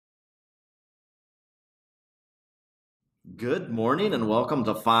Good morning and welcome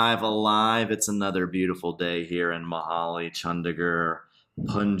to Five Alive. It's another beautiful day here in Mohali, Chandigarh,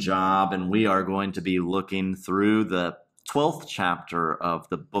 Punjab, and we are going to be looking through the 12th chapter of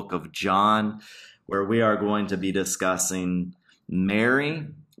the book of John, where we are going to be discussing Mary,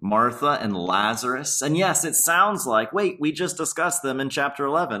 Martha, and Lazarus. And yes, it sounds like, wait, we just discussed them in chapter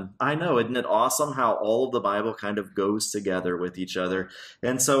 11. I know, isn't it awesome how all of the Bible kind of goes together with each other?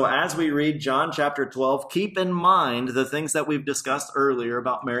 And so as we read John chapter 12, keep in mind the things that we've discussed earlier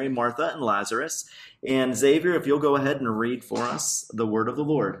about Mary, Martha, and Lazarus. And Xavier, if you'll go ahead and read for us the word of the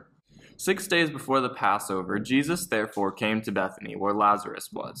Lord. 6 days before the Passover, Jesus therefore came to Bethany, where Lazarus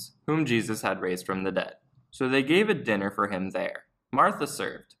was, whom Jesus had raised from the dead. So they gave a dinner for him there. Martha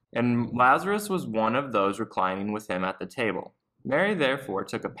served, and Lazarus was one of those reclining with him at the table. Mary therefore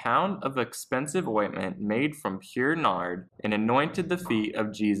took a pound of expensive ointment made from pure nard, and anointed the feet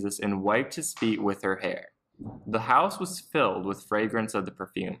of Jesus, and wiped his feet with her hair. The house was filled with fragrance of the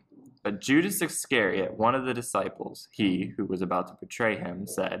perfume. But Judas Iscariot, one of the disciples, he who was about to betray him,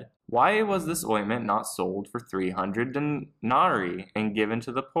 said, "Why was this ointment not sold for 300 denarii and given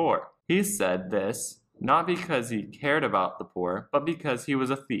to the poor?" He said this not because he cared about the poor, but because he was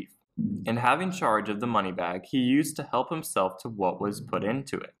a thief. And having charge of the money bag, he used to help himself to what was put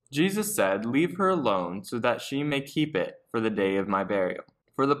into it. Jesus said, "Leave her alone, so that she may keep it for the day of my burial.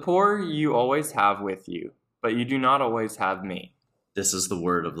 For the poor you always have with you, but you do not always have me." This is the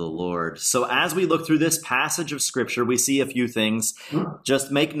word of the Lord. So as we look through this passage of Scripture, we see a few things.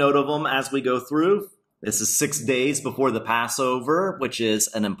 Just make note of them as we go through. This is 6 days before the Passover, which is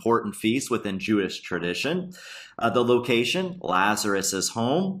an important feast within Jewish tradition. The location, Lazarus'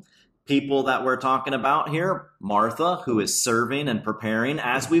 home. People that we're talking about here, Martha, who is serving and preparing.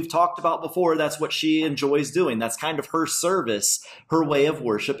 As we've talked about before, that's what she enjoys doing. That's kind of her service. Her way of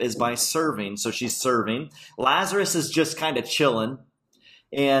worship is by serving. So she's serving. Lazarus is just kind of chilling.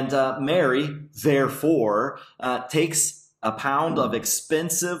 And Mary, therefore, takes a pound of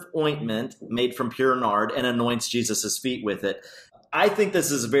expensive ointment made from pure nard and anoints Jesus' feet with it. I think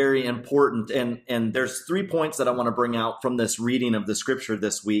this is very important, and there's 3 points that I want to bring out from this reading of the scripture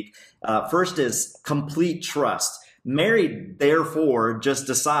this week. First is complete trust. Mary, therefore, just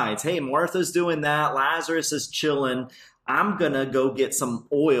decides, hey, Martha's doing that, Lazarus is chilling, I'm going to go get some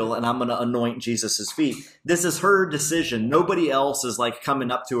oil and I'm going to anoint Jesus' feet. This is her decision. Nobody else is like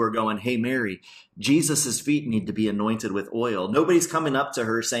coming up to her going, hey, Mary, Jesus' feet need to be anointed with oil. Nobody's coming up to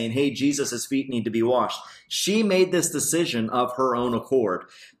her saying, hey, Jesus' feet need to be washed. She made this decision of her own accord.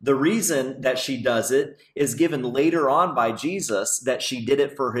 The reason that she does it is given later on by Jesus, that she did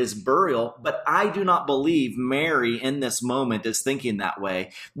it for his burial. But I do not believe Mary in this moment is thinking that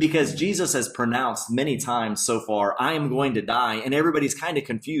way, because Jesus has pronounced many times so far, I am going to die. And everybody's kind of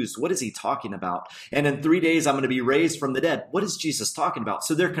confused. What is he talking about? And in 3 days, I'm going to be raised from the dead. What is Jesus talking about?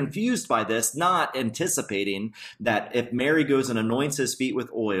 So they're confused by this, not anticipating that if Mary goes and anoints his feet with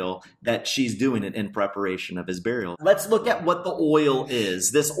oil, that she's doing it in preparation of his burial. Let's look at what the oil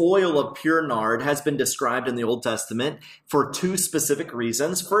is. This oil of pure nard has been described in the Old Testament for 2 specific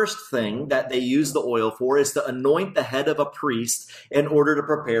reasons. First thing that they use the oil for is to anoint the head of a priest in order to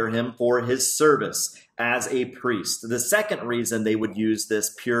prepare him for his service as a priest. The second reason they would use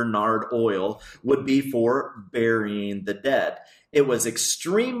this pure nard oil would be for burying the dead. It was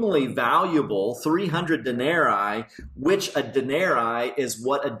extremely valuable, 300 denarii, which a denarii is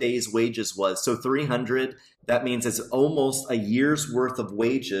what a day's wages was. So 300, that means it's almost a year's worth of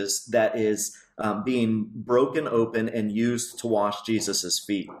wages that is being broken open and used to wash Jesus's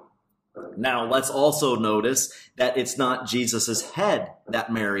feet. Now, let's also notice that it's not Jesus's head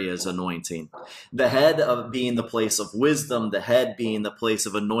that Mary is anointing. The head of being the place of wisdom, the head being the place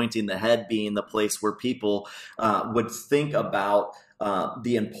of anointing, the head being the place where people would think about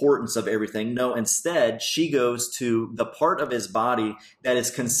the importance of everything. No, instead, she goes to the part of his body that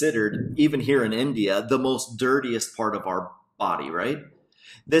is considered, even here in India, the most dirtiest part of our body, right?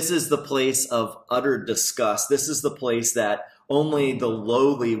 This is the place of utter disgust. This is the place that only the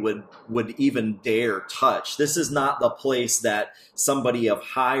lowly would even dare touch. This is not the place that somebody of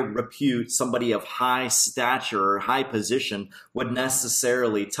high repute, somebody of high stature or high position would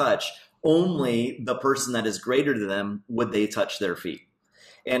necessarily touch. Only the person that is greater than them would they touch their feet.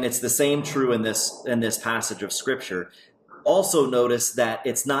 And it's the same true in this passage of Scripture. Also notice that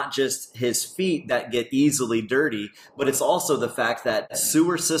it's not just his feet that get easily dirty, but it's also the fact that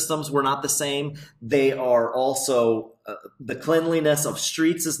sewer systems were not the same. They are also the cleanliness of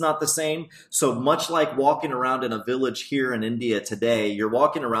streets is not the same. So much like walking around in a village here in India today, you're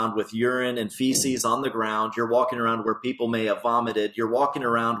walking around with urine and feces on the ground. You're walking around where people may have vomited. You're walking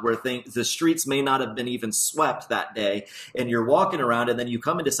around where the streets may not have been even swept that day. And you're walking around, and then you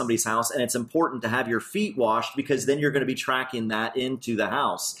come into somebody's house, and it's important to have your feet washed, because then you're going to be tracking that into the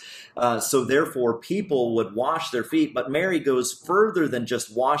house. So therefore, people would wash their feet. But Mary goes further than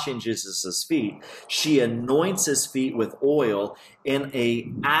just washing Jesus' feet. She anoints his feet with oil in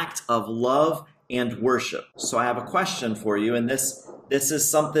an act of love and worship. So I have a question for you, and this is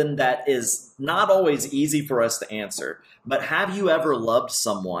something that is not always easy for us to answer. But have you ever loved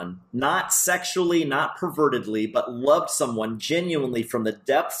someone, not sexually, not pervertedly, but loved someone genuinely from the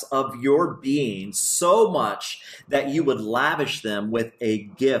depths of your being so much that you would lavish them with a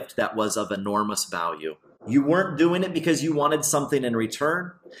gift that was of enormous value? You weren't doing it because you wanted something in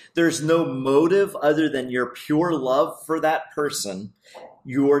return. There's no motive other than your pure love for that person.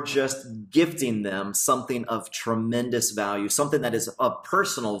 You're just gifting them something of tremendous value, something that is of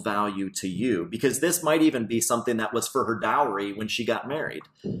personal value to you, because this might even be something that was for her dowry when she got married.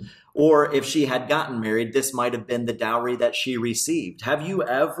 Or if she had gotten married, this might have been the dowry that she received. Have you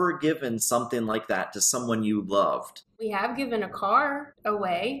ever given something like that to someone you loved? We have given a car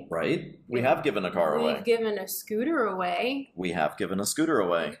away. Right? We have given a car away. We've given a scooter away. We have given a scooter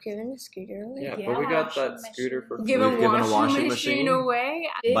away. We've given a scooter away. Yeah, but we got that scooter for free. Given We've given a washing machine machine. away.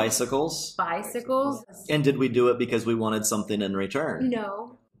 Bicycles. Bicycles. And did we do it because we wanted something in return?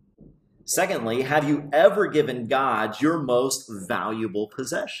 No. Secondly, have you ever given God your most valuable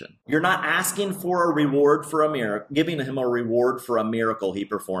possession? You're not asking for a reward for a miracle, giving him a reward for a miracle he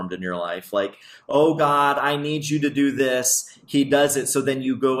performed in your life. Like, oh God, I need you to do this. He does it, so then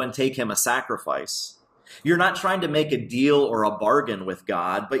you go and take him a sacrifice. You're not trying to make a deal or a bargain with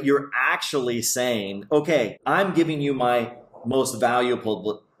God, but you're actually saying, okay, I'm giving you my most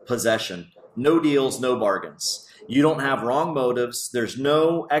valuable possession. No deals, no bargains. You don't have wrong motives. There's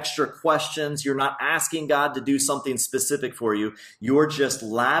no extra questions. You're not asking God to do something specific for you. You're just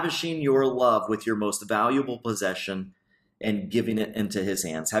lavishing your love with your most valuable possession and giving it into his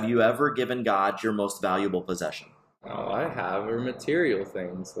hands. Have you ever given God your most valuable possession? Oh, I have, or material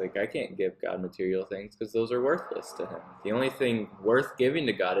things. Like, I can't give God material things because those are worthless to him. The only thing worth giving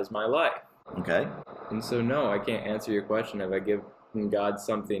to God is my life. Okay. And so, no, I can't answer your question if I give God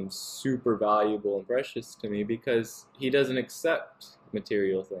something super valuable and precious to me, because he doesn't accept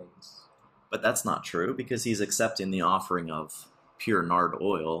material things. But that's not true, because he's accepting the offering of pure nard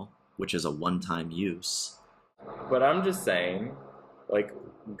oil, which is a one-time use. But I'm just saying, like,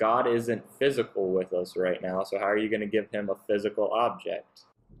 God isn't physical with us right now, so how are you going to give him a physical object?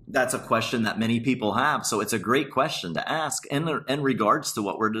 That's a question that many people have, so it's a great question to ask in regards to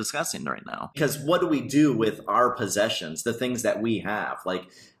what we're discussing right now. Because what do we do with our possessions, the things that we have? Like,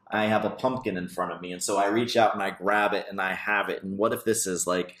 I have a pumpkin in front of me, and so I reach out and I grab it and I have it. And what if this is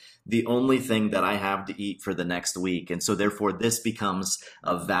like the only thing that I have to eat for the next week? And so therefore this becomes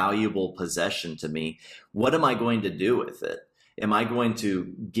a valuable possession to me. What am I going to do with it? Am I going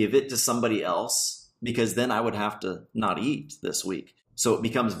to give it to somebody else? Because then I would have to not eat this week. So it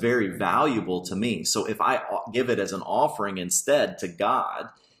becomes very valuable to me. So if I give it as an offering instead to God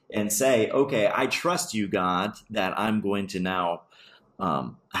and say, okay, I trust you, God, that I'm going to now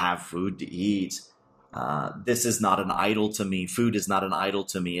have food to eat. This is not an idol to me. Food is not an idol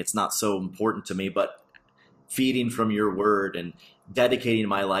to me. It's not so important to me, but feeding from your word and dedicating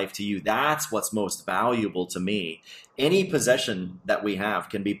my life to you, that's what's most valuable to me. Any possession that we have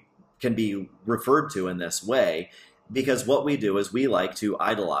can be referred to in this way, because what we do is we like to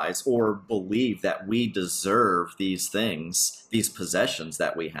idolize or believe that we deserve these things, these possessions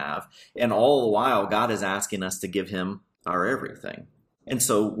that we have. And all the while, God is asking us to give him our everything. And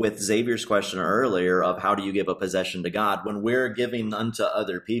so with Xavier's question earlier of how do you give a possession to God, when we're giving unto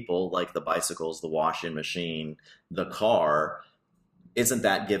other people, like the bicycles, the washing machine, the car, isn't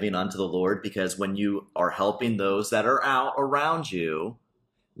that giving unto the Lord? Because when you are helping those that are out around you,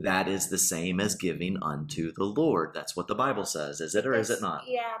 that is the same as giving unto the Lord. That's what the Bible says. Is it or is it not?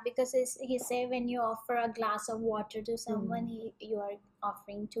 Yeah, because he said when you offer a glass of water to someone, you are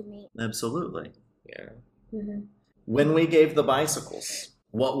offering to me. Absolutely. Yeah. Mm-hmm. When we gave the bicycles,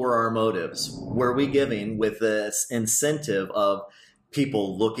 what were our motives? Were we giving with this incentive of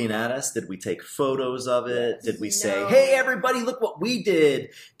people looking at us? Did we take photos of it? Did we say, hey, everybody, look what we did?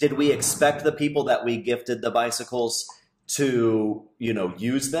 Did we expect the people that we gifted the bicycles to,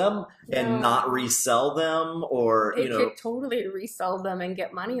 use them and not resell them? Or, They could totally resell them and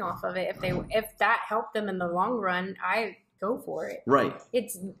get money off of it. If that helped them in the long run, I go for it. Right.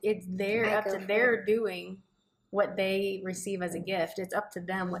 It's their up to their doing. what they receive as a gift. It's up to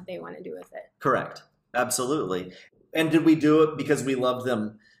them what they want to do with it. Correct. Absolutely. And did we do it because we loved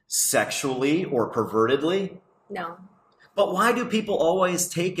them sexually or pervertedly? No. But why do people always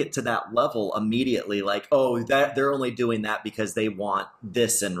take it to that level immediately? Like, oh, that they're only doing that because they want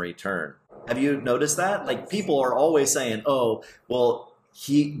this in return. Have you noticed that? Like, people are always saying, oh, well,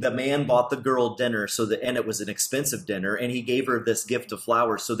 the man bought the girl dinner, and it was an expensive dinner, and he gave her this gift of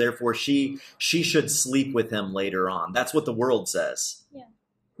flowers, so therefore she should sleep with him later on. That's what the world says. Yeah.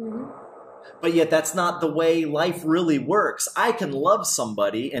 Mm-hmm. But yet that's not the way life really works. I can love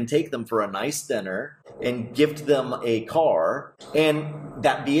somebody and take them for a nice dinner and gift them a car, and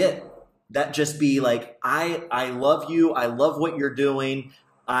that be it. That just be like, I love you, I love what you're doing,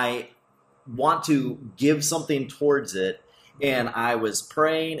 I want to give something towards it, and I was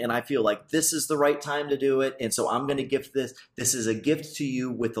praying, and I feel like this is the right time to do it, and so I'm going to gift this. This is a gift to you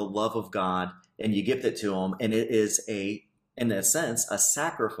with the love of God, and you gift it to them, and it is in a sense, a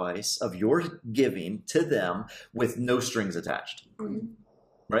sacrifice of your giving to them with no strings attached. Mm-hmm.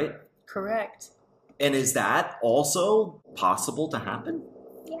 Right? Correct. And is that also possible to happen?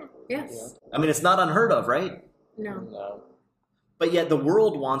 Yeah. Yes. I mean, it's not unheard of, right? No. No. But yet the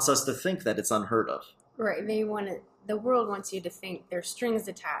world wants us to think that it's unheard of. Right. The world wants you to think there's strings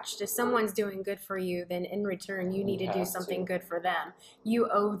attached. If someone's doing good for you, then in return, you need to do something good for them. You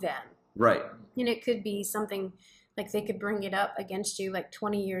owe them. Right. And it could be something like they could bring it up against you like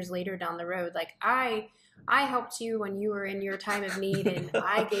 20 years later down the road. Like, I helped you when you were in your time of need, and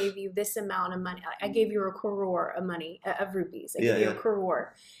I gave you this amount of money. I gave you a crore of money, of rupees. I gave you a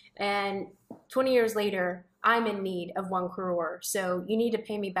crore. And 20 years later, I'm in need of 1 crore. So you need to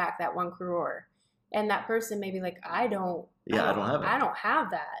pay me back that 1 crore. And that person may be like, I don't have it. I don't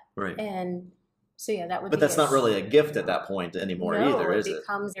have that. Right. And so, yeah, that would But be that's not really a gift at that point anymore either, is it? It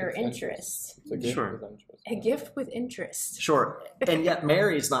becomes their interest. It's a gift Sure. with interest. A gift with interest. Sure. And yet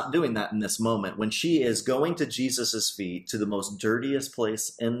Mary's not doing that in this moment. When she is going to Jesus' feet, to the most dirtiest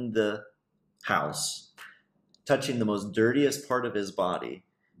place in the house, touching the most dirtiest part of his body,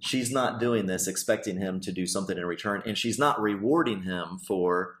 she's not doing this expecting him to do something in return. And she's not rewarding him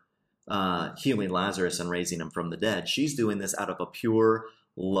for healing Lazarus and raising him from the dead. She's doing this out of a pure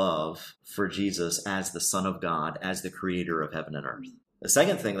love for Jesus as the Son of God, as the creator of heaven and earth. The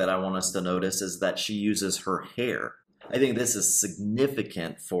second thing that I want us to notice is that she uses her hair. I think this is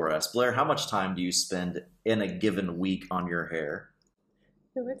significant for us. Blair, how much time do you spend in a given week on your hair?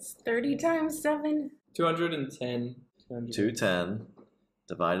 So it's 30 times 7. 210. 210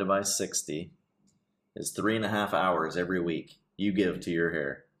 divided by 60 is 3.5 hours every week you give to your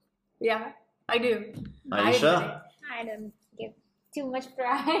hair. Yeah, I do. Aisha? I don't give too much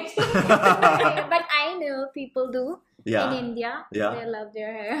pride. But I know people do. Yeah. In India, Yeah. they love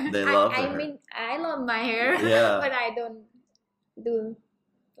their hair. They love their I hair. mean, I love my hair, Yeah. but I don't do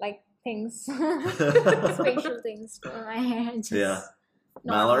like things, special things for my hair. Just Yeah.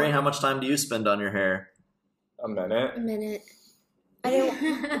 normal. Mallory, how much time do you spend on your hair? A minute. A minute.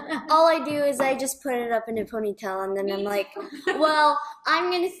 All I do is I just put it up in a ponytail, and then I'm like, well, I'm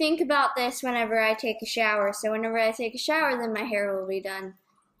going to think about this whenever I take a shower. So whenever I take a shower, then my hair will be done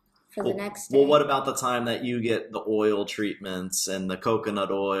for the next day. Well, what about the time that you get the oil treatments and the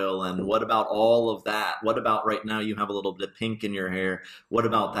coconut oil, and what about all of that? What about right now you have a little bit of pink in your hair? What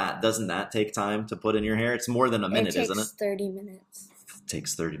about that? Doesn't that take time to put in your hair? It's more than a minute, isn't it? It takes 30 minutes. It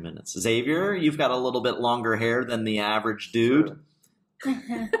takes 30 minutes. Xavier, you've got a little bit longer hair than the average dude. In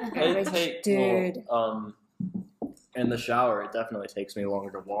the shower, it definitely takes me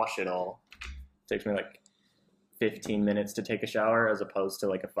longer to wash it all. It takes me like 15 minutes to take a shower as opposed to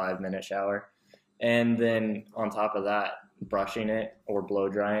like a 5-minute shower. And then on top of that, brushing it or blow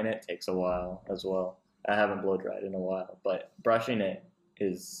drying it takes a while as well. I haven't blow dried in a while, but brushing it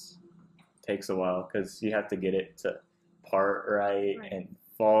takes a while because you have to get it to part right and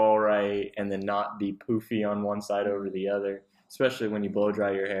fall right and then not be poofy on one side over the other, especially when you blow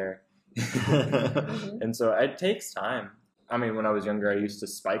dry your hair. And so it takes time. I mean, when I was younger, I used to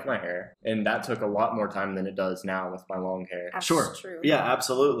spike my hair, and that took a lot more time than it does now with my long hair. That's Sure. true. Yeah,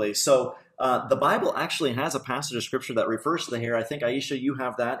 absolutely. So the Bible actually has a passage of scripture that refers to the hair. I think, Aisha, you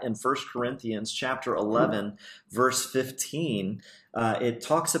have that in 1 Corinthians chapter 11, verse 15. It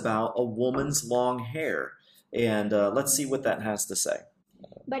talks about a woman's long hair. And let's see what that has to say.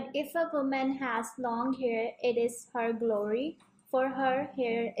 But if a woman has long hair, it is her glory, for her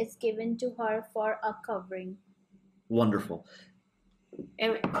hair is given to her for a covering. Wonderful.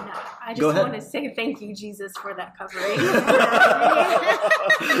 And I Go just ahead. want to say thank you, Jesus, for that covering.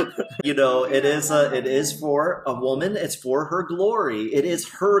 You know, it is for a woman. It's for her glory. It is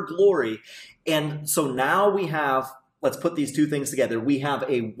her glory. And so now we have, let's put these two things together. We have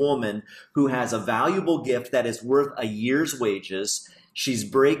a woman who has a valuable gift that is worth a year's wages. She's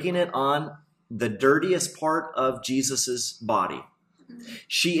breaking it on the dirtiest part of Jesus's body.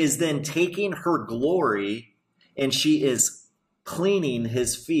 She is then taking her glory and she is cleaning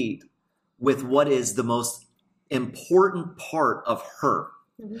his feet with what is the most important part of her.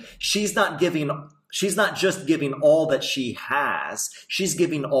 Mhm. She's not just giving all that she has. She's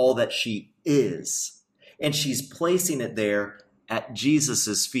giving all that she is. And she's placing it there at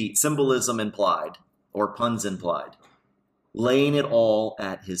Jesus's feet. Symbolism implied, or puns implied. Laying it all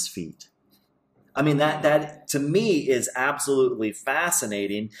at his feet. I mean, that to me is absolutely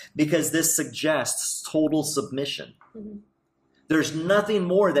fascinating because this suggests total submission. Mhm. There's nothing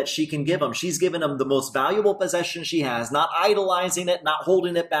more that she can give him. She's given him the most valuable possession she has, not idolizing it, not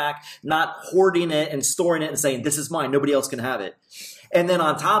holding it back, not hoarding it and storing it and saying, this is mine, nobody else can have it. And then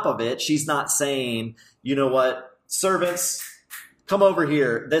on top of it, she's not saying, you know what, servants, come over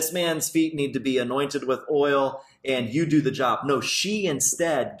here. This man's feet need to be anointed with oil and you do the job. No, she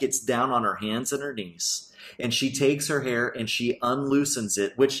instead gets down on her hands and her knees and she takes her hair and she unloosens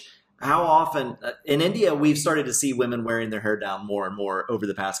it, which how often in India, we've started to see women wearing their hair down more and more over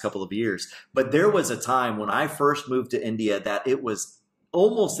the past couple of years. But there was a time when I first moved to India that it was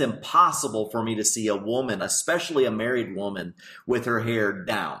almost impossible for me to see a woman, especially a married woman, with her hair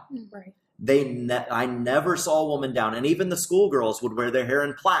down. Right. I never saw a woman down. And even the schoolgirls would wear their hair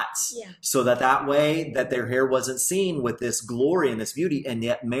in plaits Yeah. so that way that their hair wasn't seen with this glory and this beauty. And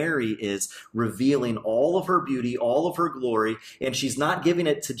yet Mary is revealing all of her beauty, all of her glory, and she's not giving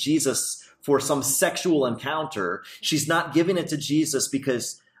it to Jesus for some sexual encounter. She's not giving it to Jesus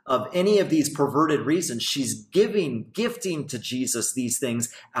because of any of these perverted reasons. She's gifting to Jesus these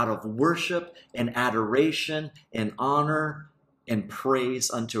things out of worship and adoration and honor and praise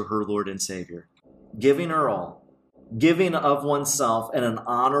unto her Lord and Savior, giving her all, giving of oneself in an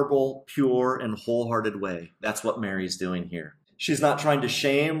honorable, pure, and wholehearted way. That's what Mary's doing here. She's not trying to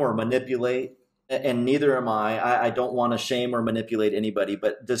shame or manipulate, and neither am I. I don't want to shame or manipulate anybody,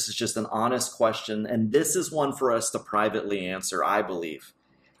 but this is just an honest question, and this is one for us to privately answer, I believe.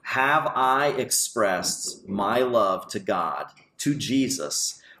 Have I expressed my love to God, to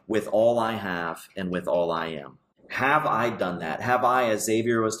Jesus, with all I have and with all I am? Have I done that? Have I, as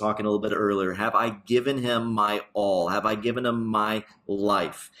Xavier was talking a little bit earlier, have I given him my all? Have I given him my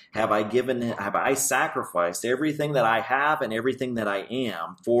life? Have I sacrificed everything that I have and everything that I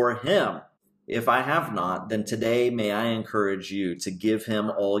am for him? If I have not, then today may I encourage you to give him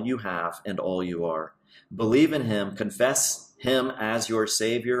all you have and all you are. Believe in him, confess him as your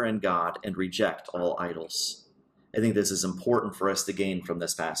Savior and God, and reject all idols. I think this is important for us to gain from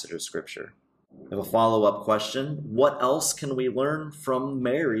this passage of Scripture. I have a follow-up question. What else can we learn from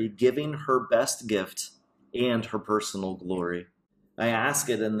Mary giving her best gift and her personal glory? I ask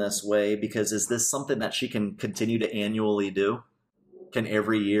it in this way because is this something that she can continue to annually do? Can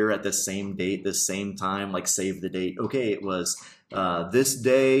every year at the same date, the same time, like save the date? Okay, it was this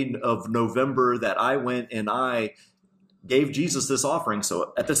day of November that I went and I gave Jesus this offering.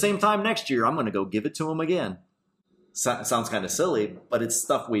 So at the same time next year, I'm going to go give it to him again. Sounds kind of silly, but it's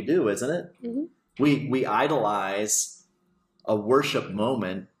stuff we do, isn't it? Mm-hmm. We idolize a worship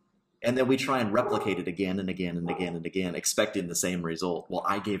moment, and then we try and replicate it again and again and again and again, expecting the same result. Well,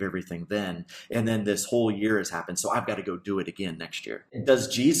 I gave everything then, and then this whole year has happened, so I've got to go do it again next year.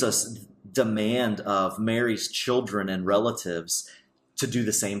 Does Jesus demand of Mary's children and relatives to do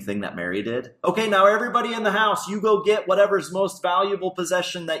the same thing that Mary did? Okay, now everybody in the house, you go get whatever's most valuable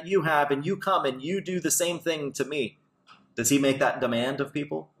possession that you have, and you come and you do the same thing to me. Does he make that demand of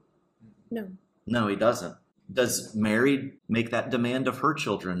people? No. No, he doesn't. Does Mary make that demand of her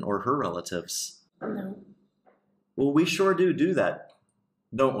children or her relatives? No. Well, we sure do that,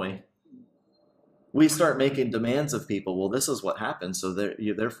 don't we? We start making demands of people. Well, this is what happens, so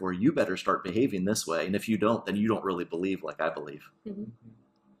therefore you better start behaving this way. And if you don't, then you don't really believe like I believe. Mm-hmm.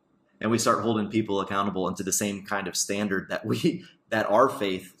 And we start holding people accountable into the same kind of standard that our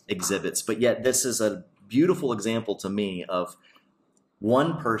faith exhibits. But yet this is a beautiful example to me of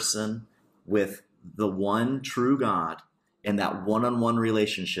one person with the one true God and that one-on-one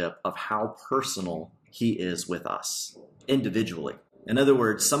relationship of how personal he is with us individually. In other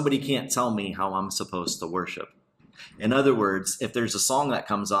words, somebody can't tell me how I'm supposed to worship. In other words, if there's a song that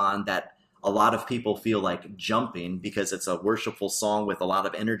comes on that a lot of people feel like jumping because it's a worshipful song with a lot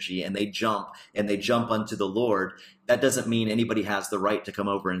of energy, and they jump unto the Lord. That doesn't mean anybody has the right to come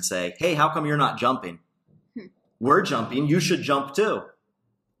over and say, hey, how come you're not jumping? We're jumping. You should jump too.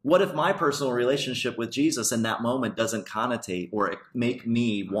 What if my personal relationship with Jesus in that moment doesn't connotate or make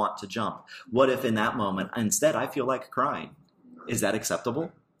me want to jump? What if in that moment, instead, I feel like crying? Is that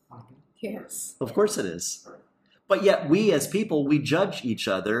acceptable? Yes. Of course it is. But yet we as people, we judge each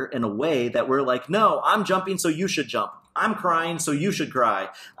other in a way that we're like, no, I'm jumping, so you should jump. I'm crying, so you should cry.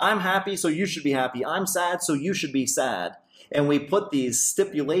 I'm happy, so you should be happy. I'm sad, so you should be sad. And we put these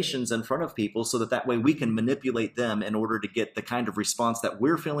stipulations in front of people so that way we can manipulate them in order to get the kind of response that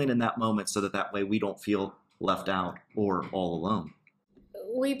we're feeling in that moment, so that way we don't feel left out or all alone.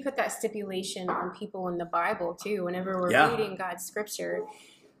 We put that stipulation on people in the Bible too. Whenever we're reading God's scripture,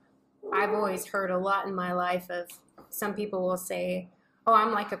 I've always heard a lot in my life of some people will say, oh,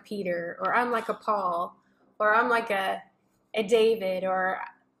 I'm like a Peter, or I'm like a Paul, or I'm like a David, or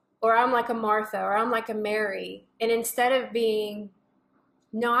I'm like a Martha, or I'm like a Mary. And instead of being,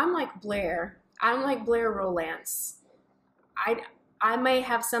 no, I'm like Blair. I'm like Blair Rolance. I may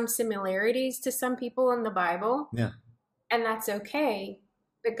have some similarities to some people in the Bible. Yeah. And that's okay.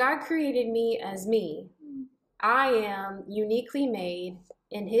 But God created me as me. I am uniquely made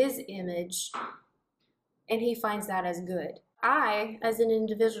in his image, and he finds that as good. I, as an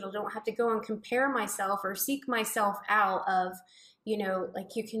individual, don't have to go and compare myself or seek myself out of,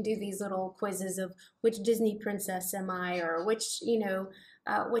 like you can do these little quizzes of which Disney princess am I, or which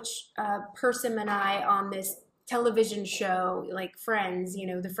person am I on this television show, like Friends,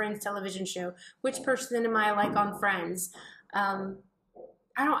 the Friends television show. Which person am I like on Friends? I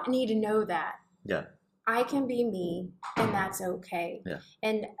don't need to know that. Yeah. I can be me, and that's okay. Yeah.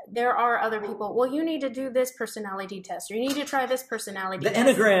 And there are other people, well, you need to do this personality test, or you need to try this personality test.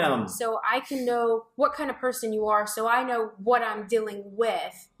 The Enneagram. So I can know what kind of person you are, so I know what I'm dealing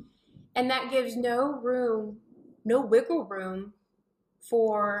with. And that gives no wiggle room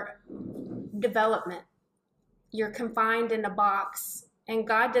for development. You're confined in a box, and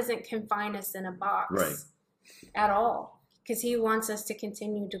God doesn't confine us in a box at all, because he wants us to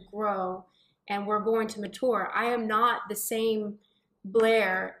continue to grow. And we're going to mature. I am not the same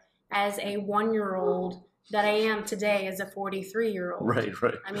Blair as a 1-year-old that I am today as a 43-year-old. Right.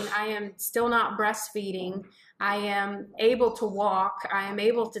 I mean, I am still not breastfeeding. I am able to walk. I am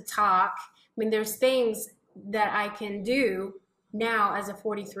able to talk. I mean, there's things that I can do now as a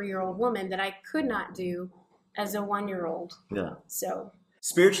 43-year-old woman that I could not do as a 1-year-old. Yeah. So,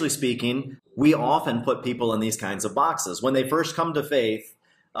 spiritually speaking, we often put people in these kinds of boxes. When they first come to faith,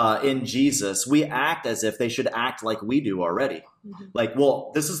 in Jesus, we act as if they should act like we do already. Mm-hmm. Like,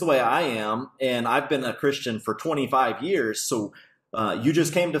 well, this is the way I am, and I've been a Christian for 25 years, so you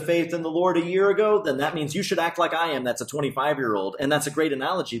just came to faith in the Lord a year ago, then that means you should act like I am. That's a 25-year-old. And that's a great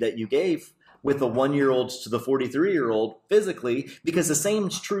analogy that you gave with the 1-year-old to the 43-year-old physically, because the same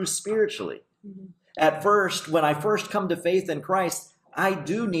is true spiritually. Mm-hmm. At first, when I first come to faith in Christ, I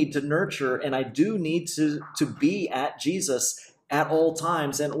do need to nurture, and I do need to be at Jesus at all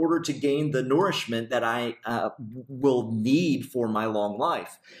times in order to gain the nourishment that I will need for my long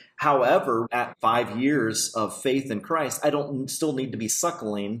life. However, at 5 years of faith in Christ, I don't still need to be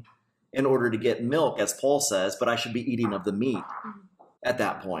suckling in order to get milk, as Paul says, but I should be eating of the meat at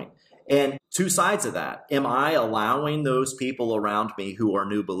that point. And two sides of that. Am I allowing those people around me who are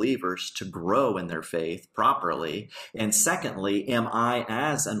new believers to grow in their faith properly? And secondly, am I,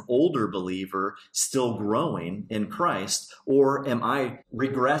 as an older believer, still growing in Christ? Or am I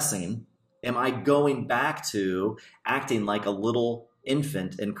regressing? Am I going back to acting like a little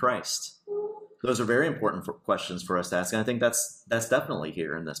infant in Christ? Those are very important questions for us to ask. And I think that's definitely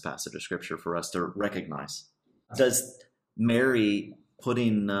here in this passage of Scripture for us to recognize. Does Mary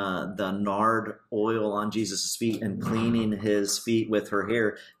putting the nard oil on Jesus' feet and cleaning his feet with her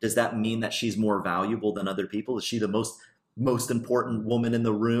hair, does that mean that she's more valuable than other people? Is she the most important woman in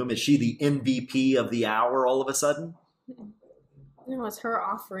the room? Is she the MVP of the hour all of a sudden? No, it's her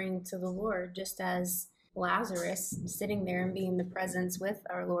offering to the Lord, just as Lazarus sitting there and being in the presence with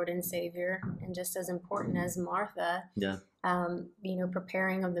our Lord and Savior, and just as important as Martha,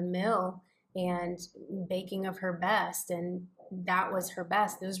 preparing of the meal and baking of her best, and that was her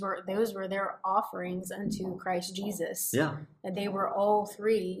best. Those were their offerings unto Christ Jesus. Yeah, and they were all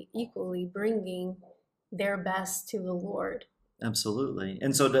three equally bringing their best to the Lord. Absolutely.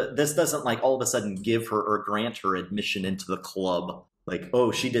 And so this doesn't like all of a sudden give her or grant her admission into the club. Like,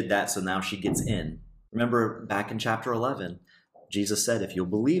 oh, she did that, so now she gets in. Remember back in chapter 11, Jesus said, if you'll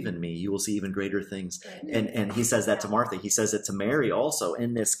believe in me, you will see even greater things. And he says that to Martha. He says it to Mary also,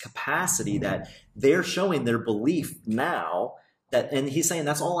 in this capacity that they're showing their belief now. And he's saying,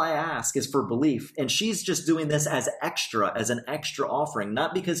 that's all I ask is for belief. And she's just doing this as an extra offering,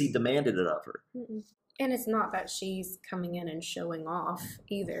 not because he demanded it of her. And it's not that she's coming in and showing off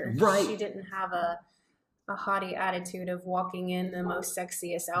either. Right. She didn't have a haughty attitude of walking in the most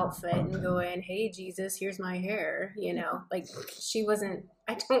sexiest outfit and going, hey, Jesus, here's my hair. Like she wasn't,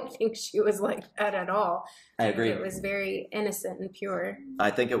 I don't think she was like that at all. I agree. It was very innocent and pure.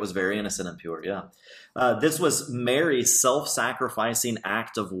 I think it was very innocent and pure, yeah. This was Mary's self-sacrificing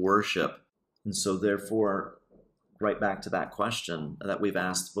act of worship. And so therefore, right back to that question that we've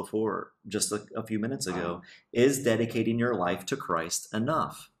asked before, just a few minutes ago, is dedicating your life to Christ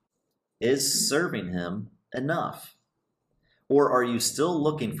enough? Is serving him enough? Or are you still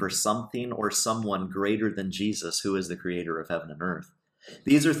looking for something or someone greater than Jesus, who is the creator of heaven and earth?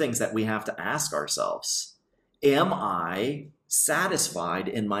 These are things that we have to ask ourselves. Am I satisfied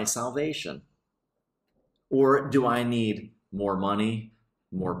in my salvation? Or do I need more money,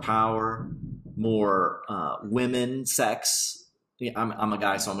 more power, more women, sex? I'm a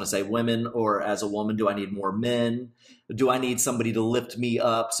guy, so I'm going to say women. Or as a woman, do I need more men? Do I need somebody to lift me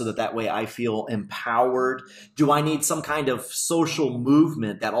up so that way I feel empowered? Do I need some kind of social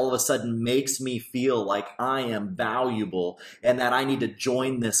movement that all of a sudden makes me feel like I am valuable and that I need to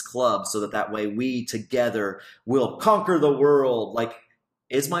join this club so that way we together will conquer the world? Like,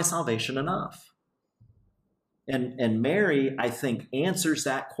 is my salvation enough? And Mary, I think, answers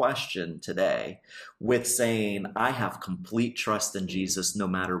that question today with saying, I have complete trust in Jesus no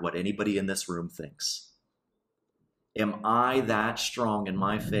matter what anybody in this room thinks. Am I that strong in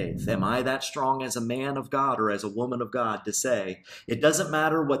my faith? Am I that strong as a man of God or as a woman of God to say, it doesn't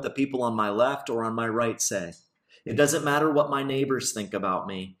matter what the people on my left or on my right say. It doesn't matter what my neighbors think about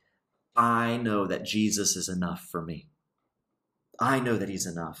me. I know that Jesus is enough for me. I know that he's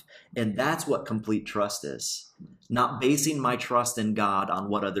enough. And that's what complete trust is. Not basing my trust in God on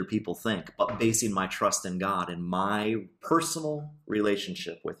what other people think, but basing my trust in God in my personal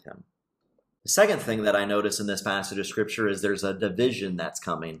relationship with him. The second thing that I notice in this passage of scripture is there's a division that's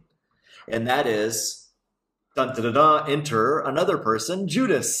coming. And that is, enter another person,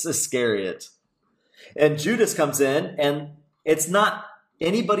 Judas Iscariot. And Judas comes in, and it's not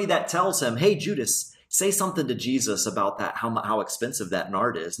anybody that tells him, hey, Judas, say something to Jesus about that, how expensive that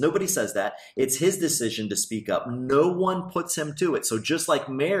nard is. Nobody says that. It's his decision to speak up. No one puts him to it. So just like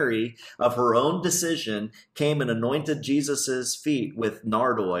Mary, of her own decision, came and anointed Jesus's feet with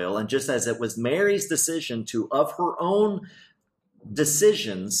nard oil, and just as it was Mary's decision of her own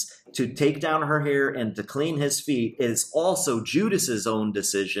decisions to take down her hair and to clean his feet, it is also Judas's own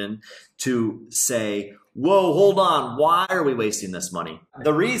decision to say, whoa, hold on, why are we wasting this money?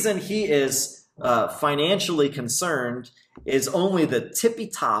 The reason he is financially concerned is only the tippy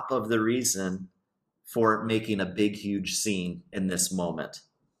top of the reason for making a big, huge scene in this moment.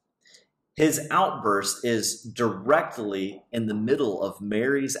 His outburst is directly in the middle of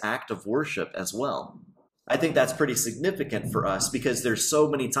Mary's act of worship as well. I think that's pretty significant for us because there's so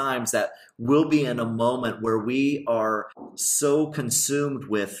many times that we'll be in a moment where we are so consumed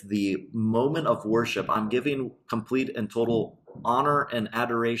with the moment of worship. I'm giving complete and total honor and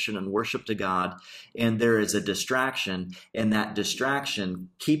adoration and worship to God, and there is a distraction, and that distraction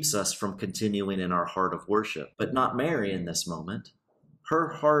keeps us from continuing in our heart of worship. But not Mary in this moment.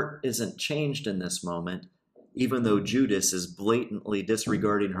 Her heart isn't changed in this moment, even though Judas is blatantly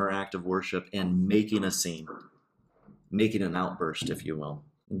disregarding her act of worship and making a scene, making an outburst, if you will.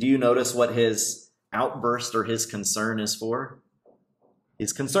 Do you notice what his outburst or his concern is for?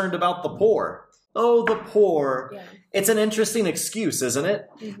 He's concerned about the poor. Oh, the poor. Yeah. It's an interesting excuse, isn't it?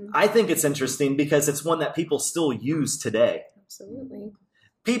 Mm-hmm. I think it's interesting because it's one that people still use today. Absolutely.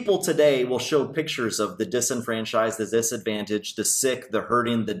 People today will show pictures of the disenfranchised, the disadvantaged, the sick, the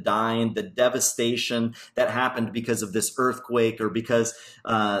hurting, the dying, the devastation that happened because of this earthquake or because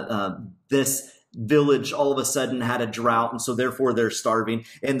this village all of a sudden had a drought and so therefore they're starving,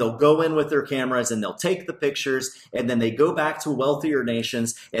 and they'll go in with their cameras and they'll take the pictures, and then they go back to wealthier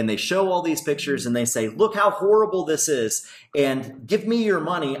nations and they show all these pictures and they say, look how horrible this is, and give me your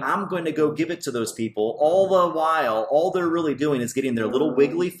money, I'm going to go give it to those people. All the while, all they're really doing is getting their little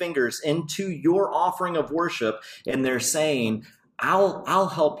wiggly fingers into your offering of worship, and they're saying, I'll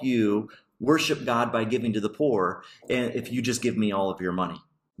help you worship God by giving to the poor, and if you just give me all of your money.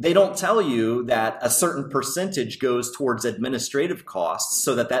 They don't tell you that a certain percentage goes towards administrative costs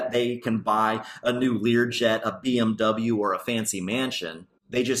so that they can buy a new Learjet, a BMW, or a fancy mansion.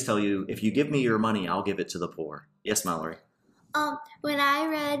 They just tell you, if you give me your money, I'll give it to the poor. Yes, Mallory? When I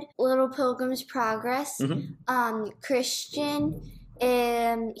read Little Pilgrim's Progress, Christian,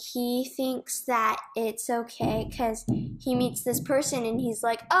 he thinks that it's okay because he meets this person and he's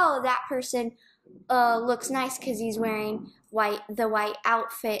like, oh, that person looks nice because he's wearing the white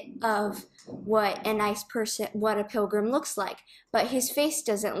outfit of what a pilgrim looks like. But his face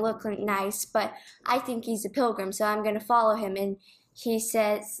doesn't look nice, but I think he's a pilgrim, so I'm going to follow him. And he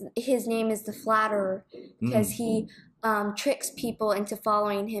says his name is the Flatterer because he tricks people into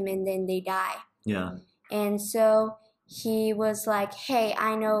following him and then they die. Yeah. And so he was like, hey,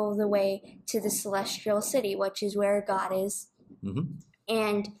 I know the way to the celestial city, which is where God is.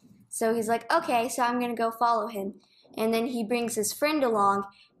 And so he's like, okay, so I'm going to go follow him. And then he brings his friend along,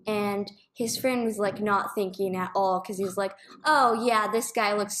 and his friend was like not thinking at all because he's like, oh yeah, this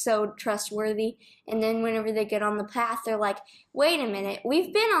guy looks so trustworthy. And then whenever they get on the path, they're like, wait a minute,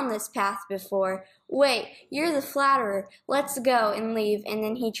 we've been on this path before. Wait, you're the Flatterer. Let's go, and leave. And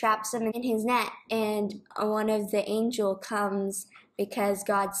then he traps them in his net, and one of the angel comes because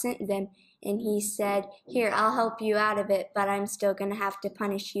God sent them. And he said, here, I'll help you out of it, but I'm still going to have to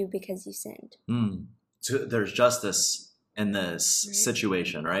punish you because you sinned. So there's justice in this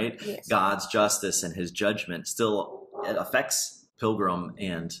situation, right? Yes. God's justice and his judgment still affects Pilgrim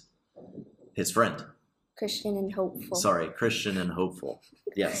and his friend. Christian and hopeful. Sorry, Christian and hopeful.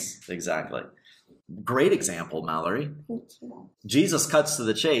 Yes, exactly. Great example, Mallory. Thank you. Jesus cuts to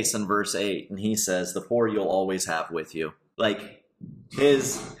the chase in verse 8, and he says, the poor you'll always have with you. Like,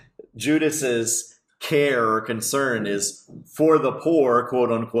 Judas's care or concern is for the poor,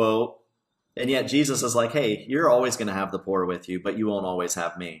 quote unquote, and yet Jesus is like, hey, you're always going to have the poor with you, but you won't always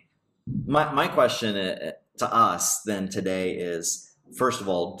have me. My question to us then today is, first of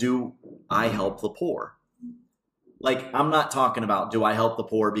all, do I help the poor? Like, I'm not talking about do I help the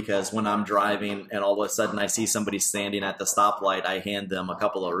poor because when I'm driving and all of a sudden I see somebody standing at the stoplight, I hand them a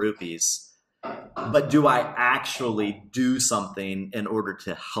couple of rupees. But do I actually do something in order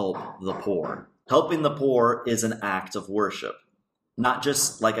to help the poor? Helping the poor is an act of worship. Not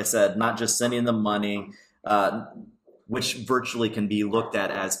just, like I said, not just sending them money, which virtually can be looked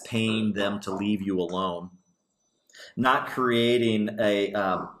at as paying them to leave you alone. Not creating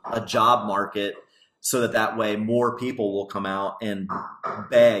a job market so that way more people will come out and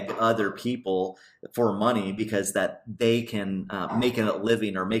beg other people for money because that they can make a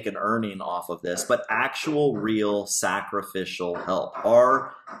living or make an earning off of this, but actual, real, sacrificial help.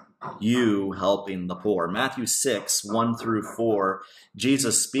 Are you helping the poor? Matthew 6, 1 through 4,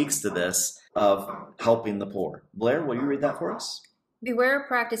 Jesus speaks to this of helping the poor. Blair, will you read that for us? Beware of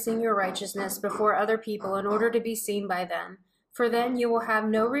practicing your righteousness before other people in order to be seen by them, for then you will have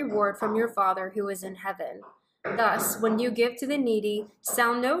no reward from your Father who is in heaven. Thus, when you give to the needy,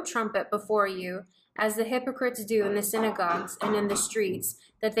 sound no trumpet before you, as the hypocrites do in the synagogues and in the streets,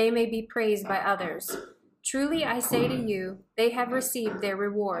 that they may be praised by others. Truly I say to you, they have received their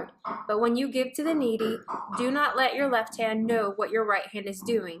reward. But when you give to the needy, do not let your left hand know what your right hand is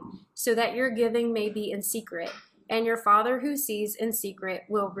doing, so that your giving may be in secret, and your Father who sees in secret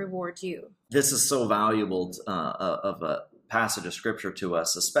will reward you. This is so valuable of a passage of Scripture to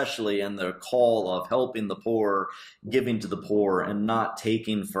us, especially in the call of helping the poor, giving to the poor, and not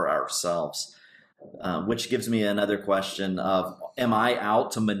taking for ourselves. Which gives me another question of, am I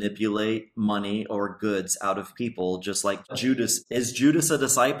out to manipulate money or goods out of people just like Judas? Is Judas a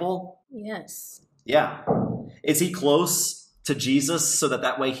disciple? Yes. Yeah. Is he close to Jesus so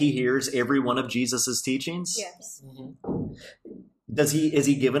that way he hears every one of Jesus's teachings? Yes. Is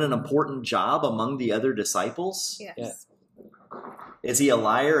he given an important job among the other disciples? Yes. Yeah. Is he a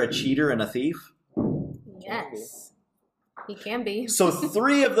liar, a cheater, and a thief? Yes. He can be. So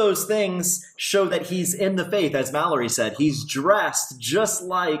 3 of those things show that he's in the faith. As Mallory said, he's dressed just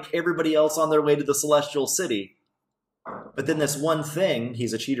like everybody else on their way to the celestial city. But then this one thing,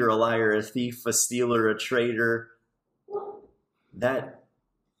 he's a cheater, a liar, a thief, a stealer, a traitor, that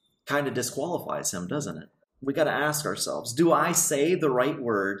kind of disqualifies him, doesn't it? We got to ask ourselves, do I say the right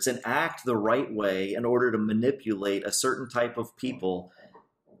words and act the right way in order to manipulate a certain type of people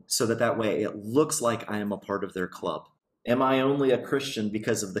so that way it looks like I am a part of their club? Am I only a Christian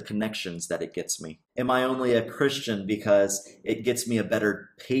because of the connections that it gets me? Am I only a Christian because it gets me a better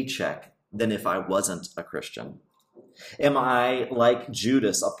paycheck than if I wasn't a Christian? Am I, like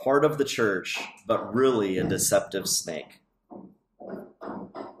Judas, a part of the church, but really a deceptive snake?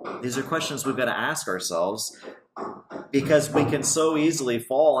 These are questions we've got to ask ourselves because we can so easily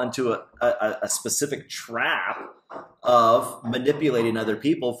fall into a specific trap of manipulating other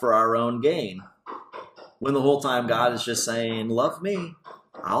people for our own gain. When the whole time God is just saying, love me,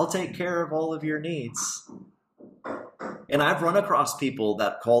 I'll take care of all of your needs. And I've run across people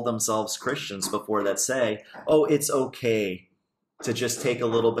that call themselves Christians before that say, oh, it's okay to just take a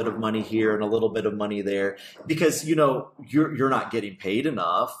little bit of money here and a little bit of money there because, you're not getting paid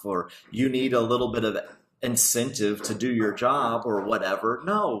enough, or you need a little bit of incentive to do your job or whatever.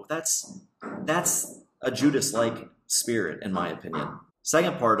 No, that's a Judas-like spirit, in my opinion.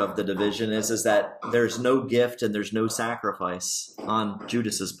 Second part of the division is that there's no gift and there's no sacrifice on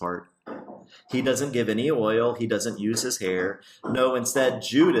Judas's part. He doesn't give any oil. He doesn't use his hair. No, instead,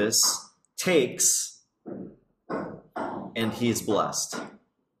 Judas takes and he is blessed.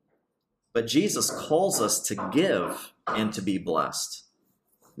 But Jesus calls us to give and to be blessed.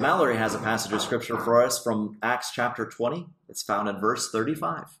 Mallory has a passage of scripture for us from Acts chapter 20. It's found in verse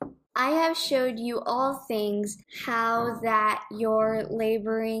 35. I have showed you all things, how that your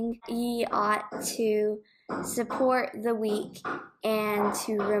laboring ye ought to support the weak, and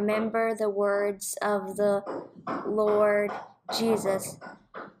to remember the words of the Lord Jesus,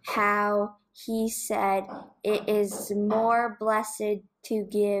 how he said, it is more blessed to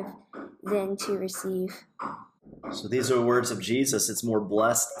give than to receive. So these are words of Jesus. It's more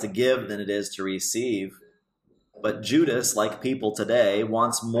blessed to give than it is to receive. But Judas, like people today,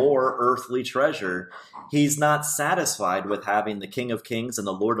 wants more earthly treasure. He's not satisfied with having the King of Kings and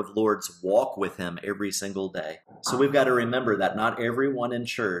the Lord of Lords walk with him every single day. So we've got to remember that not everyone in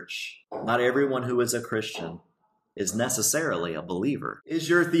church, not everyone who is a Christian, is necessarily a believer. Is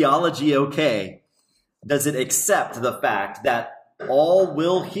your theology okay? Does it accept the fact that all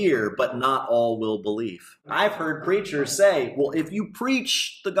will hear, but not all will believe? I've heard preachers say, well, if you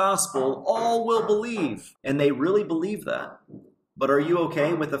preach the gospel, all will believe. And they really believe that. But are you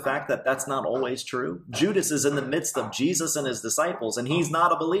okay with the fact that that's not always true? Judas is in the midst of Jesus and his disciples, and he's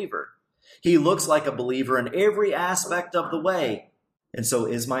not a believer. He looks like a believer in every aspect of the way. And so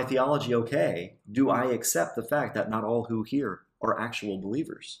is my theology okay? Do I accept the fact that not all who hear are actual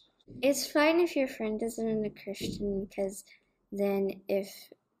believers? It's fine if your friend isn't a Christian, because then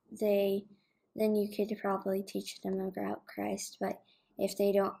you could probably teach them about Christ. But if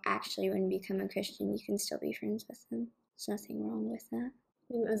they don't actually want to become a Christian, you can still be friends with them. There's nothing wrong with that.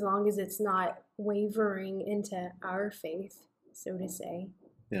 As long as it's not wavering into our faith, so to say.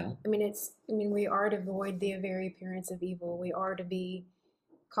 Yeah. We are to avoid the very appearance of evil. We are to be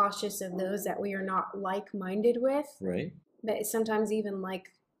cautious of those that we are not like-minded with. Right. But sometimes even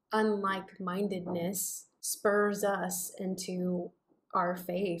unlike-mindedness spurs us into our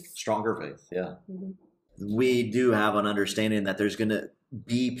faith. Stronger faith, yeah. Mm-hmm. We do have an understanding that there's going to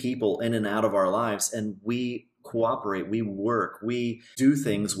be people in and out of our lives, and we cooperate, we work, we do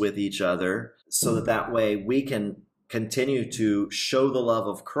things with each other so that way we can continue to show the love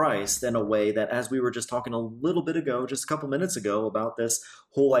of Christ in a way that, as we were just talking a little bit ago, just a couple minutes ago, about this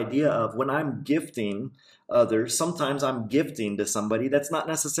whole idea of when I'm gifting others, sometimes I'm gifting to somebody that's not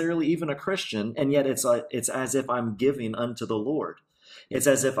necessarily even a Christian, and yet it's as if I'm giving unto the Lord. It's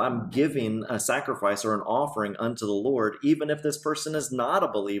as if I'm giving a sacrifice or an offering unto the Lord, even if this person is not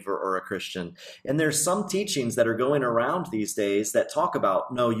a believer or a Christian. And there's some teachings that are going around these days that talk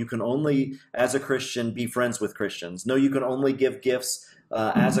about, no, you can only, as a Christian, be friends with Christians. No, you can only give gifts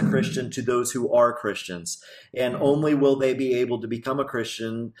as a Christian to those who are Christians. And only will they be able to become a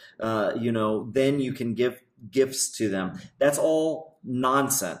Christian, then you can give gifts to them. That's all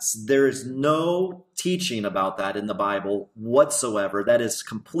nonsense. There is no teaching about that in the Bible whatsoever. That is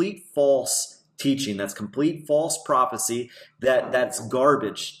complete false teaching. That's complete false prophecy. That's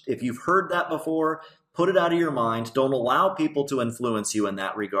garbage. If you've heard that before, put it out of your mind. Don't allow people to influence you in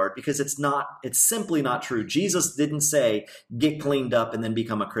that regard, because it's simply not true. Jesus didn't say, get cleaned up and then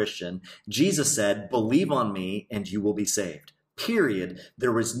become a Christian. Jesus said, believe on me and you will be saved. Period.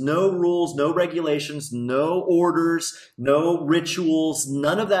 There was no rules, no regulations, no orders, no rituals.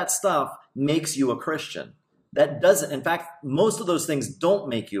 None of that stuff makes you a Christian. That doesn't, in fact, most of those things don't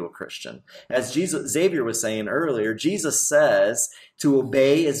make you a Christian. As Xavier was saying earlier, Jesus says to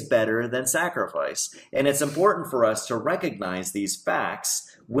obey is better than sacrifice. And it's important for us to recognize these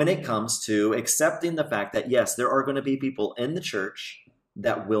facts when it comes to accepting the fact that, yes, there are going to be people in the church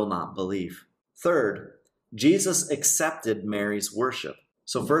that will not believe. Third, Jesus accepted Mary's worship.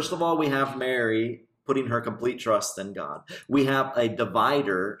 So first of all, we have Mary putting her complete trust in God. We have a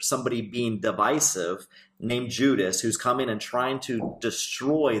divider, somebody being divisive, named Judas, who's coming and trying to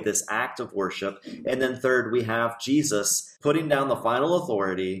destroy this act of worship. And then third, we have Jesus putting down the final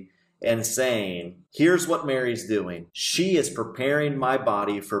authority and saying, here's what Mary's doing. She is preparing my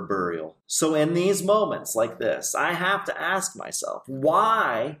body for burial. So in these moments like this, I have to ask myself,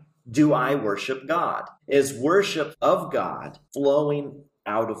 why do I worship God? Is worship of God flowing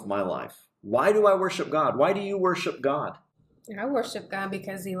out of my life? Why do I worship God? Why do you worship God? I worship God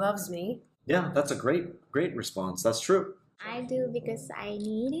because He loves me. Yeah, that's a great response. That's true. I do because I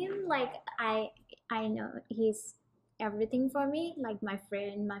need him. Like I know he's everything for me, like my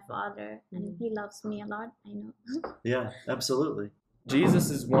friend, my father, and he loves me a lot. I know. Yeah, absolutely. Jesus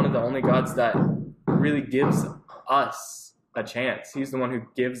is one of the only gods that really gives us a chance. He's the one who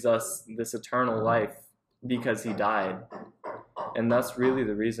gives us this eternal life because he died. And that's really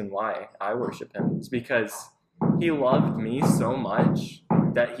the reason why I worship him. It's because he loved me so much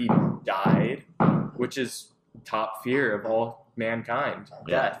that he died, which is top fear of all mankind,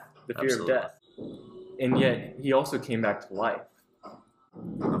 death, the fear absolutely. of death. And yet he also came back to life.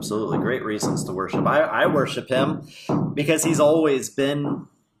 Absolutely. Great reasons to worship. I worship him because he's always been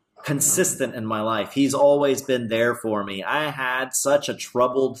consistent in my life. He's always been there for me. I had such a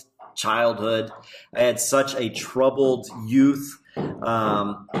troubled childhood. I had such a troubled youth.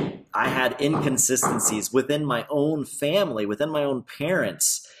 I had inconsistencies within my own family, within my own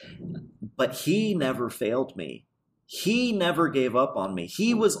parents, but he never failed me. He never gave up on me.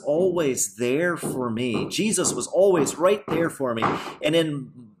 He was always there for me. Jesus was always right there for me. And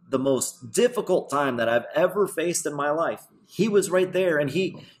in the most difficult time that I've ever faced in my life, he was right there. And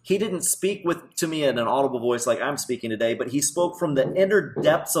he didn't speak to me in an audible voice like I'm speaking today, but he spoke from the inner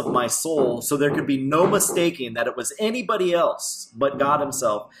depths of my soul, so there could be no mistaking that it was anybody else but God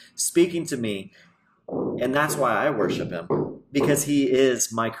himself speaking to me. And that's why I worship him, because he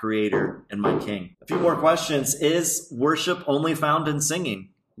is my creator and my king. A few more questions. Is worship only found in singing?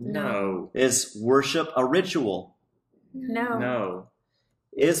 No. Is worship a ritual? No. No.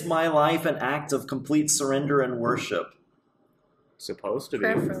 Is my life an act of complete surrender and worship? Supposed to be.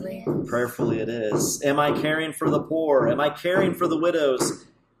 Prayerfully. Prayerfully it is. Am I caring for the poor? Am I caring for the widows?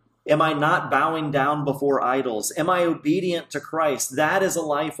 Am I not bowing down before idols? Am I obedient to Christ? That is a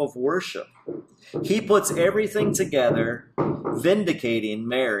life of worship. He puts everything together, vindicating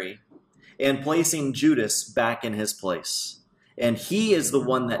Mary and placing Judas back in his place. And he is the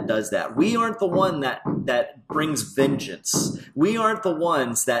one that does that. We aren't the one that brings vengeance. We aren't the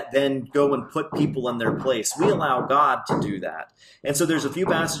ones that then go and put people in their place. We allow God to do that. And so there's a few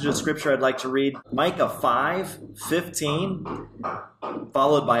passages of scripture I'd like to read. Micah 5:15,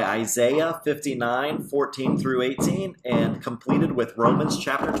 followed by Isaiah 59:14 through 18, and completed with Romans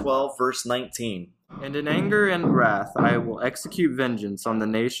chapter 12, verse 19. And in anger and wrath I will execute vengeance on the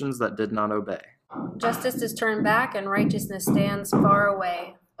nations that did not obey. Justice is turned back and righteousness stands far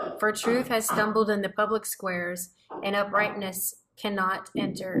away. For truth has stumbled in the public squares, and uprightness cannot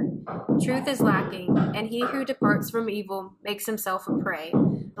enter. Truth is lacking, and he who departs from evil makes himself a prey.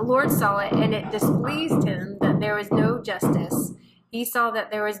 The Lord saw it, and it displeased him that there was no justice. He saw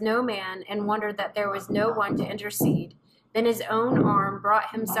that there was no man, and wondered that there was no one to intercede. Then his own arm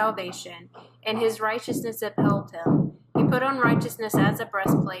brought him salvation, and his righteousness upheld him. He put on righteousness as a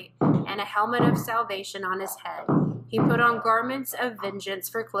breastplate, and a helmet of salvation on his head. He put on garments of vengeance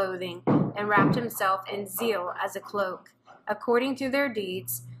for clothing, and wrapped himself in zeal as a cloak. According to their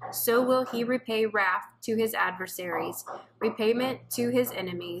deeds, so will he repay wrath to his adversaries, repayment to his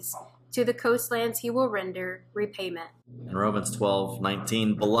enemies. To the coastlands he will render repayment. In Romans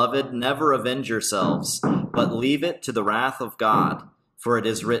 12:19, Beloved, never avenge yourselves, but leave it to the wrath of God. For it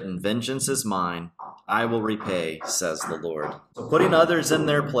is written, Vengeance is mine, I will repay, says the Lord. So putting others in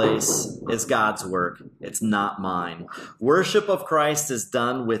their place is God's work. It's not mine. Worship of Christ is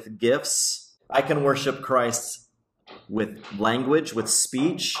done with gifts. I can worship Christ with language, with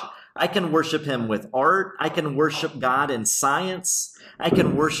speech. I can worship him with art. I can worship God in science. I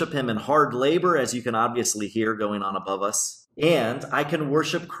can worship him in hard labor, as you can obviously hear going on above us. And I can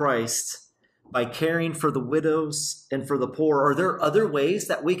worship Christ by caring for the widows and for the poor. Are there other ways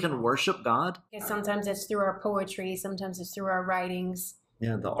that we can worship God? Sometimes it's through our poetry, sometimes it's through our writings,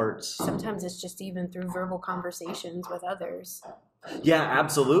 Yeah, the arts. sometimes it's just even through verbal conversations with others. Yeah,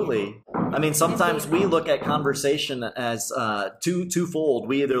 absolutely. I mean, sometimes we look at conversation as twofold.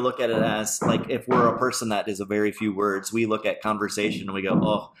 We either look at it as, like, if we're a person that is a very few words, we look at conversation and we go,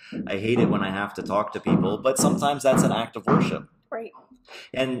 oh, I hate it when I have to talk to people. But sometimes that's an act of worship. Right.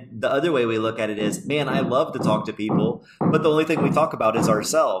 And the other way we look at it is, man, I love to talk to people, but the only thing we talk about is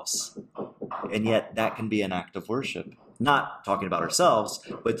ourselves. And yet that can be an act of worship. Not talking about ourselves,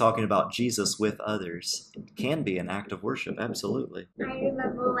 but talking about Jesus with others. It can be an act of worship, absolutely. I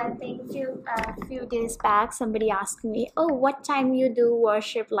remember one thing a few days back, somebody asked me, oh, what time you do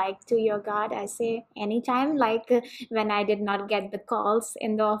worship like to your God? I say, anytime, like when I did not get the calls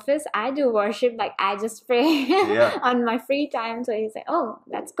in the office, I do worship, like I just pray on my free time. So he said, oh,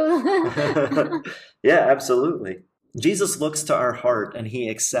 that's cool. Yeah, absolutely. Jesus looks to our heart and he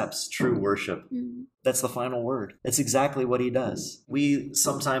accepts true worship. That's the final word. It's exactly what he does. We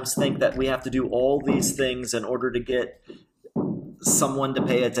sometimes think that we have to do all these things in order to get someone to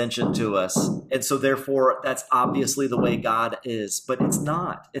pay attention to us. And so therefore, that's obviously the way God is. But it's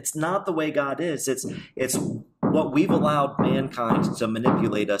not. It's not the way God is. It's what we've allowed mankind to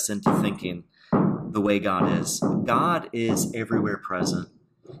manipulate us into thinking the way God is. God is everywhere present.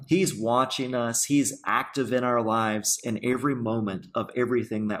 He's watching us. He's active in our lives in every moment of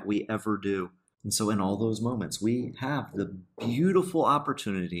everything that we ever do. And so in all those moments, we have the beautiful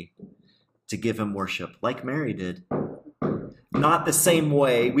opportunity to give him worship like Mary did. Not the same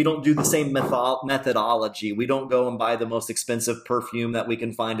way. We don't do the same methodology. We don't go and buy the most expensive perfume that we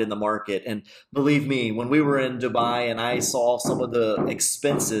can find in the market. And believe me, when we were in Dubai and I saw some of the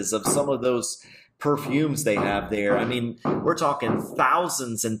expenses of some of those perfumes they have there, I mean, we're talking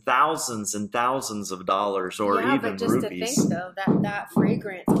thousands and thousands and thousands of dollars, or yeah, even but just rupees. to think though that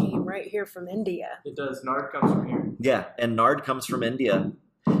fragrance came right here from India. It does. Nard comes from here. Yeah, and nard comes from India,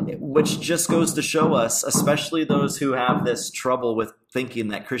 which just goes to show us, especially those who have this trouble with thinking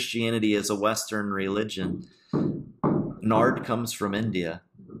that Christianity is a Western religion, nard comes from India.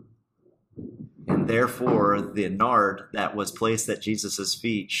 And therefore, the nard that was placed at Jesus'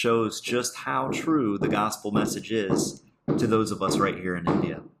 feet shows just how true the gospel message is to those of us right here in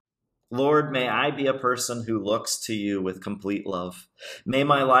India. Lord, may I be a person who looks to you with complete love. May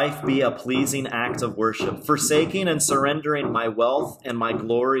my life be a pleasing act of worship, forsaking and surrendering my wealth and my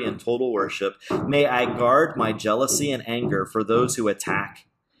glory in total worship. May I guard my jealousy and anger for those who attack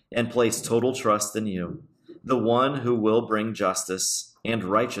and place total trust in you, the one who will bring justice and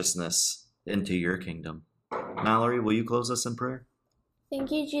righteousness into your kingdom. Mallory, will you close us in prayer?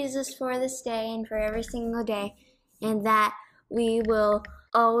 Thank you, Jesus, for this day and for every single day, and that we will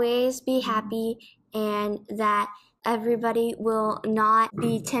always be happy and that everybody will not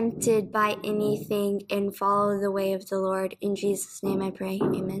be tempted by anything and follow the way of the Lord. In Jesus' name I pray.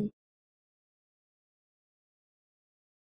 Amen.